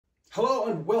Hello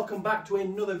and welcome back to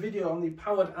another video on the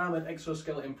powered armoured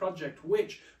exoskeleton project,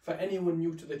 which for anyone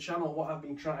new to the channel, what I've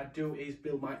been trying to do is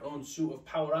build my own suit of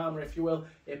power armour, if you will,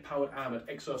 a powered armoured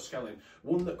exoskeleton,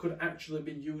 one that could actually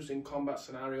be used in combat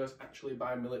scenarios, actually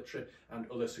by military and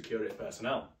other security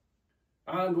personnel.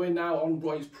 And we're now on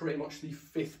what is pretty much the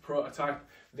 5th prototype.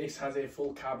 This has a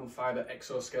full carbon fibre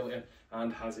exoskeleton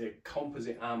and has a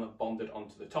composite armour bonded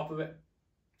onto the top of it.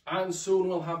 And soon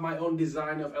we'll have my own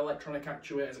design of electronic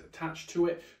actuators attached to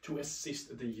it to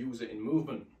assist the user in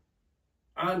movement.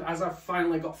 And as I've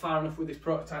finally got far enough with this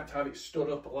prototype to have it stood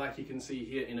up like you can see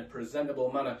here in a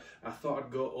presentable manner, I thought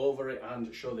I'd go over it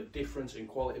and show the difference in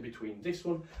quality between this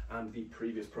one and the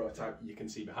previous prototype you can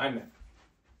see behind me.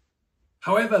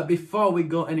 However, before we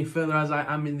go any further, as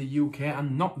I am in the UK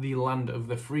and not the land of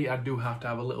the free, I do have to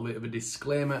have a little bit of a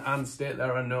disclaimer and state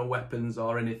there are no weapons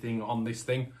or anything on this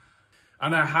thing.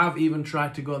 And I have even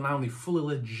tried to go down the fully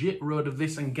legit road of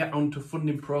this and get onto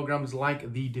funding programs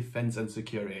like the Defence and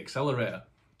Security Accelerator.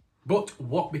 But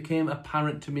what became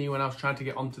apparent to me when I was trying to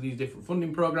get onto these different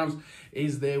funding programs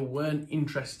is they weren't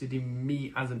interested in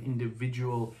me as an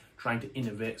individual trying to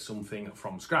innovate something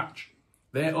from scratch.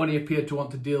 They only appeared to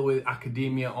want to deal with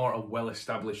academia or a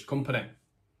well-established company.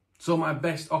 So my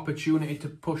best opportunity to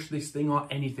push this thing or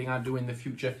anything I do in the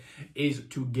future is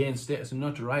to gain status and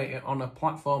notoriety on a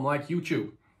platform like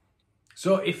YouTube.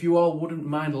 So if you all wouldn't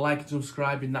mind liking and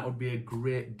subscribing, that would be a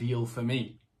great deal for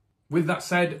me. With that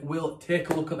said, we'll take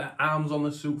a look at the arms on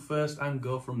the suit first and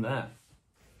go from there.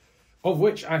 Of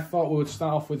which I thought we would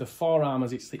start off with the forearm,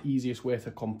 as it's the easiest way to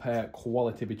compare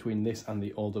quality between this and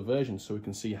the older version, so we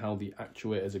can see how the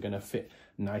actuators are going to fit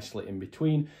nicely in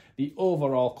between. The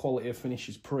overall quality of finish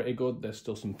is pretty good. There's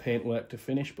still some paintwork to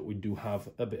finish, but we do have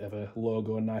a bit of a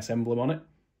logo and nice emblem on it.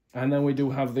 And then we do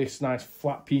have this nice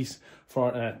flat piece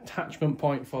for an attachment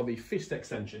point for the fist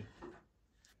extension,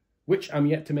 which I'm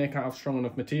yet to make out of strong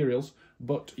enough materials,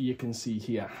 but you can see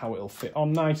here how it'll fit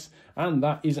on nice. And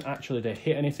that isn't actually to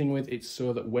hit anything with, it's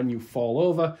so that when you fall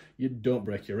over, you don't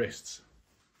break your wrists.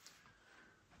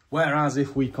 Whereas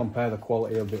if we compare the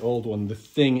quality of the old one, the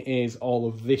thing is all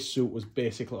of this suit was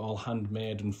basically all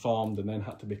handmade and formed and then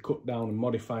had to be cut down and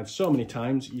modified so many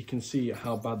times, you can see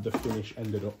how bad the finish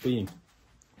ended up being.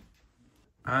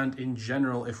 And in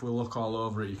general, if we look all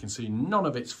over it, you can see none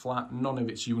of it's flat, none of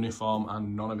it's uniform,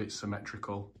 and none of it's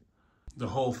symmetrical. The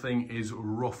whole thing is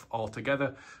rough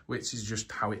altogether, which is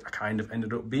just how it kind of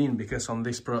ended up being, because on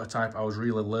this prototype, I was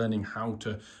really learning how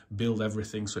to build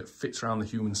everything so it fits around the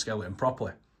human skeleton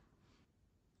properly.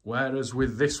 Whereas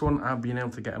with this one, I've been able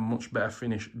to get a much better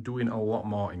finish, doing a lot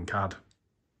more in CAD.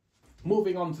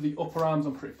 Moving on to the upper arms,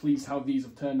 I'm pretty pleased how these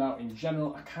have turned out in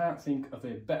general. I can't think of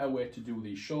a better way to do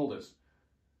these shoulders.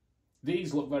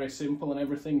 These look very simple and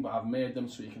everything, but I've made them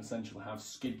so you can essentially have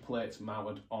skid plates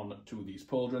mounted onto these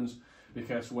pauldrons,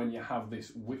 because when you have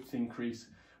this width increase,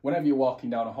 whenever you're walking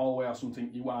down a hallway or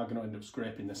something, you are going to end up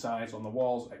scraping the sides on the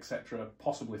walls, etc.,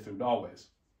 possibly through doorways.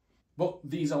 But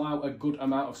these allow a good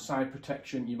amount of side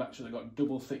protection. You've actually got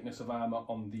double thickness of armour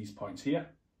on these points here,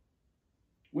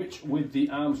 which with the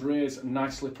arms raised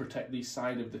nicely protect the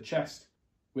side of the chest,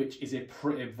 which is a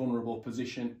pretty vulnerable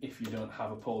position if you don't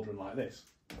have a pauldron like this.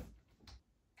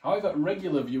 However,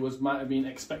 regular viewers might have been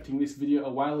expecting this video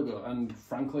a while ago, and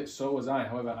frankly, so was I.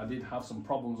 However, I did have some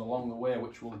problems along the way,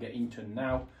 which we'll get into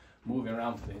now, moving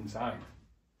around to the inside.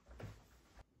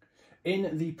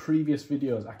 In the previous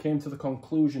videos, I came to the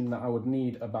conclusion that I would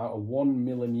need about a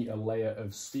 1mm layer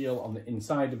of steel on the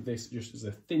inside of this, just as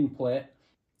a thin plate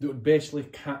that would basically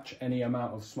catch any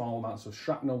amount of small amounts of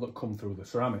shrapnel that come through the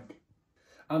ceramic.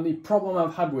 And the problem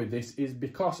I've had with this is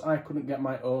because I couldn't get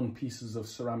my own pieces of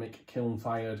ceramic kiln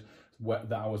fired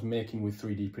that I was making with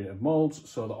 3D printed molds,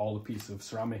 so that all the pieces of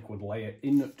ceramic would layer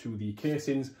into the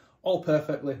casings, all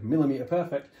perfectly, millimetre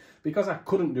perfect. Because I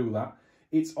couldn't do that,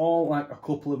 it's all like a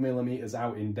couple of millimetres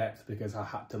out in depth because I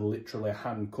had to literally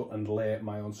hand cut and lay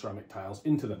my own ceramic tiles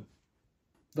into them.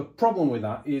 The problem with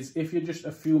that is if you're just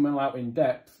a few mil out in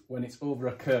depth, when it's over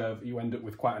a curve, you end up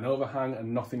with quite an overhang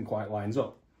and nothing quite lines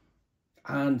up.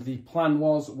 And the plan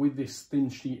was, with this thin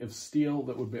sheet of steel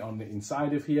that would be on the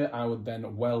inside of here, I would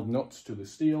then weld nuts to the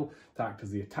steel to act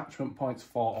as the attachment points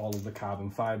for all of the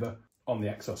carbon fibre on the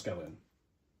exoskeleton.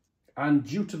 And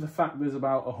due to the fact there's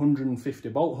about 150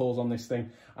 bolt holes on this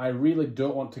thing, I really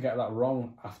don't want to get that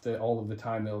wrong after all of the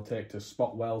time it'll take to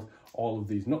spot weld all of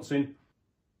these nuts in.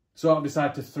 So I've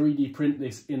decided to 3D print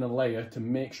this in a layer to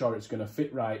make sure it's going to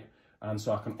fit right, and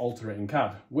so I can alter it in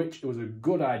CAD, which was a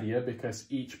good idea because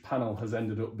each panel has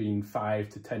ended up being 5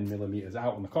 to 10 millimetres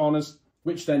out on the corners,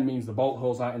 which then means the bolt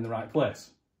holes are in the right place.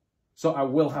 So I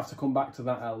will have to come back to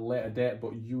that at a later date,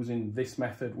 but using this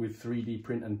method with 3D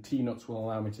print and T-nuts will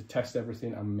allow me to test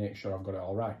everything and make sure I've got it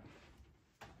all right.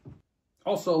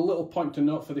 Also, a little point to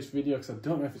note for this video, because I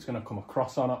don't know if it's going to come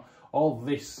across or not, all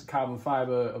this carbon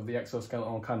fibre of the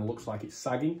exoskeleton kind of looks like it's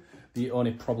sagging. The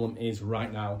only problem is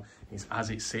right now is as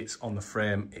it sits on the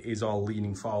frame, it is all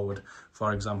leaning forward.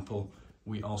 For example,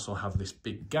 we also have this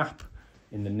big gap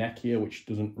in the neck here, which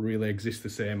doesn't really exist the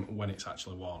same when it's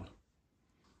actually worn.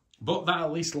 But that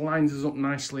at least lines us up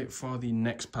nicely for the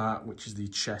next part, which is the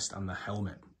chest and the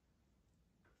helmet.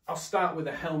 I'll start with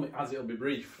the helmet as it'll be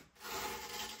brief.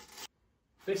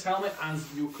 This helmet, as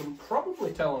you can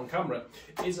probably tell on camera,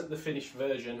 isn't the finished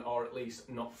version, or at least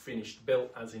not finished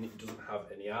built, as in it doesn't have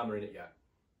any armour in it yet.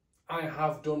 I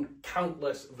have done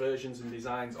countless versions and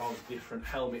designs of different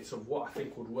helmets of what I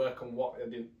think would work and what I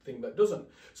didn't think that doesn't.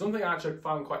 Something I actually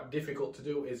found quite difficult to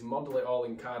do is model it all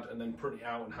in CAD and then print it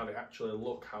out and have it actually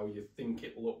look how you think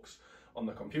it looks on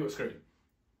the computer screen.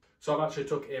 So I've actually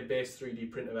took a base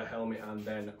 3D print of a helmet and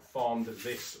then formed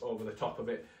this over the top of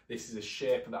it. This is a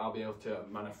shape that I'll be able to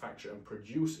manufacture and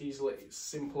produce easily. It's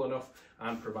simple enough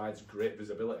and provides great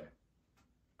visibility.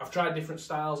 I've tried different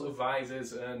styles of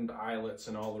visors and eyelets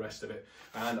and all the rest of it,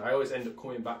 and I always end up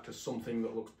coming back to something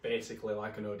that looks basically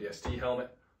like an ODST helmet.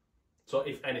 So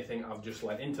if anything, I've just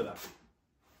led into that.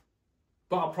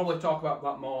 But I'll probably talk about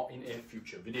that more in a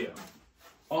future video.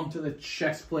 Onto the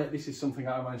chest plate. This is something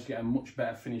I managed to get a much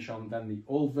better finish on than the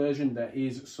old version. There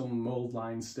is some mould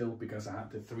lines still because I had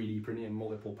to 3D print in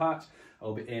multiple parts.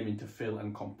 I'll be aiming to fill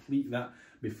and complete that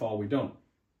before we're done.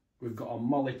 We've got a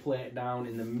molly plate down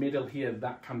in the middle here.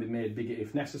 That can be made bigger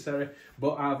if necessary.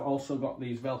 But I've also got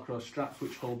these Velcro straps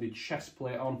which hold the chest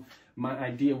plate on. My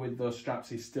idea with those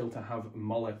straps is still to have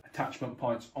molly attachment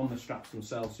points on the straps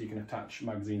themselves so you can attach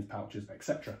magazines, pouches,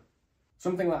 etc.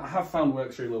 Something that I have found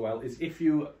works really well is if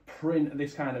you print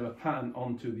this kind of a pattern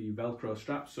onto the Velcro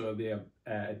straps, so the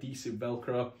adhesive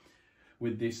Velcro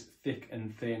with this thick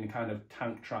and thin kind of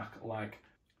tank track like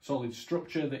solid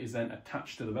structure that is then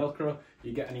attached to the Velcro,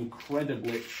 you get an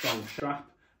incredibly strong strap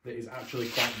that is actually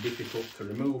quite difficult to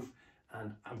remove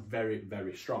and very,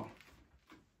 very strong.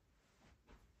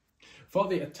 For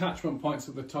the attachment points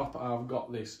at the top, I've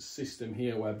got this system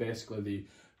here where basically the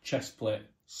chest plate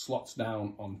slots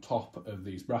down on top of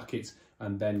these brackets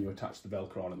and then you attach the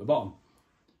Velcro on at the bottom.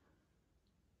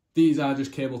 These are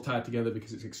just cable tied together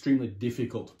because it's extremely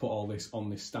difficult to put all this on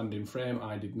this standing frame.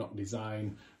 I did not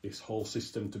design this whole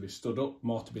system to be stood up,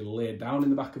 more to be laid down in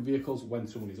the back of vehicles when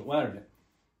someone isn't wearing it.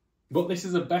 But this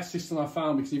is the best system I've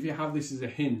found because if you have this as a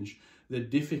hinge, the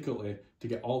difficulty to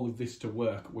get all of this to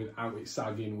work without it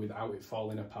sagging, without it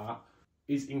falling apart,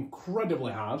 is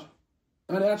incredibly hard.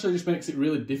 And it actually just makes it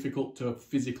really difficult to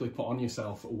physically put on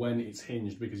yourself when it's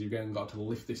hinged because you've again got to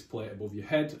lift this plate above your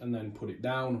head and then put it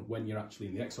down when you're actually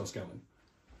in the exoskeleton.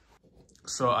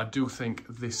 So I do think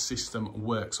this system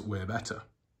works way better.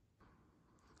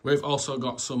 We've also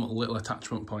got some little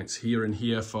attachment points here and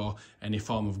here for any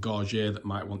form of gorget that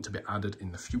might want to be added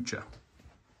in the future.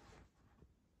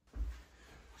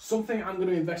 Something I'm going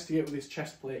to investigate with this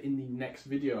chest plate in the next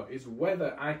video is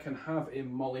whether I can have a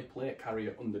molly plate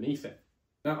carrier underneath it.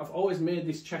 Now, I've always made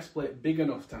this chest plate big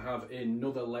enough to have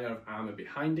another layer of armour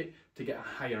behind it to get a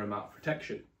higher amount of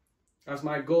protection. As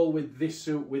my goal with this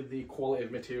suit, with the quality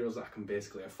of materials that I can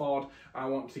basically afford, I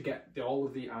want to get all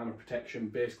of the armour protection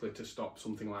basically to stop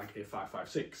something like a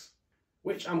 5.56,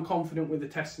 which I'm confident with the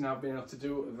testing I've been able to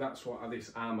do, that's what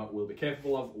this armour will be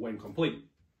capable of when complete.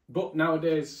 But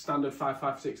nowadays, standard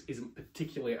 5.56 isn't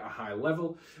particularly at a high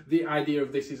level. The idea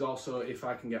of this is also if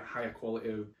I can get higher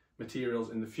quality of materials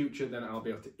in the future, then I'll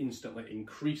be able to instantly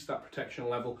increase that protection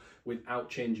level without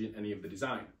changing any of the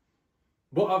design.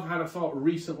 But I've had a thought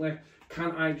recently,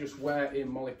 can I just wear a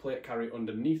molly plate carrier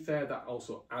underneath there? That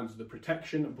also adds the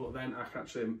protection, but then I can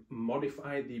actually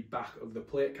modify the back of the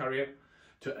plate carrier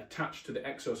to attach to the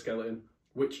exoskeleton,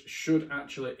 which should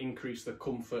actually increase the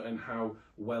comfort and how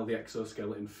well the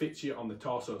exoskeleton fits you on the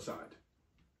torso side.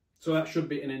 So that should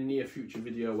be in a near future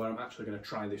video where I'm actually going to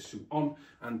try this suit on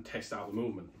and test out the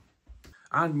movement.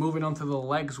 And moving on to the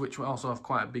legs, which will also have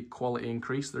quite a big quality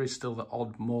increase. There is still the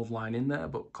odd mould line in there,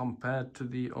 but compared to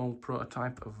the old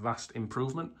prototype, a vast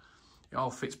improvement. It all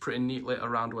fits pretty neatly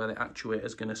around where the actuator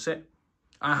is going to sit.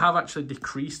 I have actually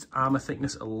decreased armour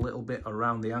thickness a little bit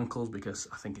around the ankles because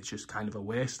I think it's just kind of a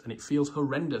waste and it feels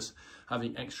horrendous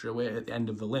having extra weight at the end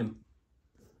of the limb.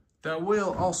 There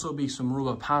will also be some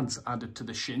rubber pads added to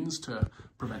the shins to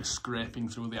prevent scraping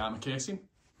through the armour casing.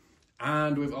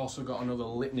 And we've also got another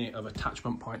litany of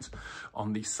attachment points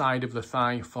on the side of the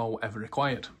thigh for whatever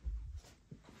required.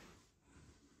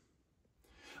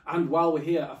 And while we're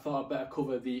here, I thought I'd better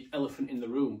cover the elephant in the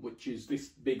room, which is this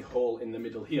big hole in the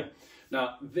middle here.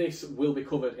 Now, this will be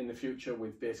covered in the future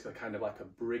with basically kind of like a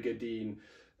brigandine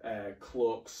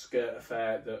cloak skirt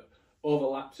affair that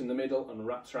overlaps in the middle and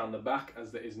wraps around the back,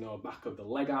 as there is no back of the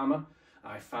leg armour.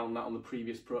 I found that on the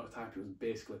previous prototype, it was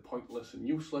basically pointless and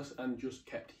useless and just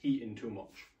kept heating too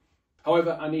much.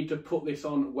 However, I need to put this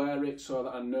on, wear it, so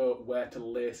that I know where to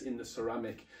lace in the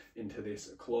ceramic into this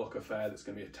cloak affair that's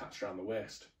going to be attached around the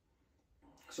waist.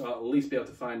 So I'll at least be able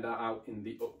to find that out in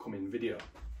the upcoming video.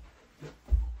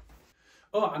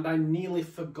 Oh, and I nearly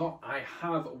forgot, I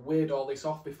have weighed all this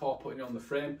off before putting it on the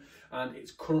frame, and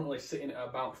it's currently sitting at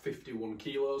about 51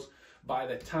 kilos. By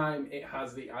the time it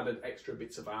has the added extra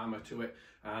bits of armour to it,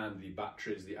 and the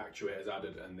batteries, the actuators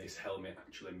added, and this helmet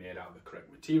actually made out of the correct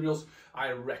materials,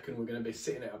 I reckon we're going to be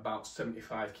sitting at about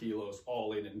 75 kilos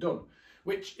all in and done,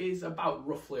 which is about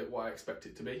roughly what I expect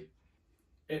it to be.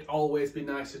 It'd always be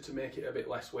nicer to make it a bit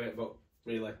less weight, but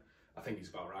really, I think it's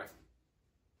about right.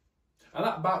 And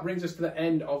that about brings us to the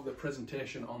end of the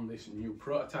presentation on this new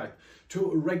prototype. To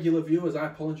regular viewers, I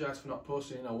apologise for not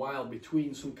posting in a while.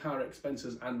 Between some car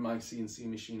expenses and my CNC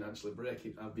machine actually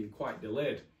breaking, I've been quite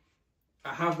delayed.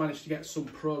 I have managed to get some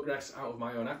progress out of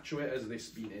my own actuators, this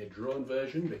being a drone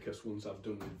version, because once I've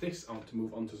done with this, I want to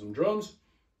move on to some drones.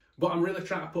 But I'm really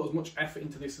trying to put as much effort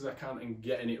into this as I can and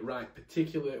getting it right,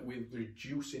 particularly with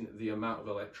reducing the amount of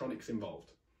electronics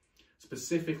involved.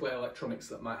 Specifically electronics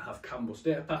that might have CAN bus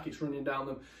data packets running down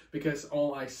them, because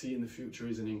all I see in the future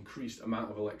is an increased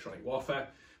amount of electronic warfare.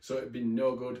 So it'd be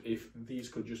no good if these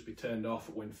could just be turned off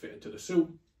when fitted to the suit.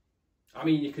 I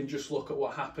mean, you can just look at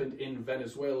what happened in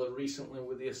Venezuela recently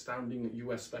with the astounding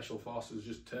US Special Forces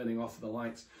just turning off the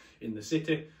lights in the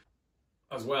city,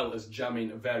 as well as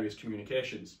jamming various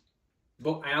communications.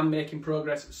 But I am making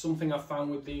progress. Something I've found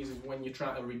with these is when you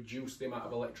try to reduce the amount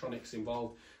of electronics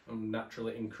involved and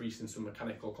naturally increasing some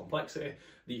mechanical complexity,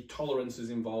 the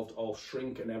tolerances involved all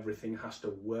shrink and everything has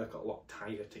to work a lot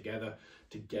tighter together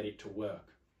to get it to work.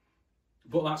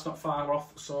 But that's not far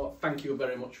off, so thank you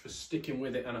very much for sticking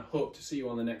with it, and I hope to see you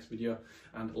on the next video.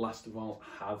 And last of all,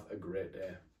 have a great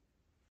day.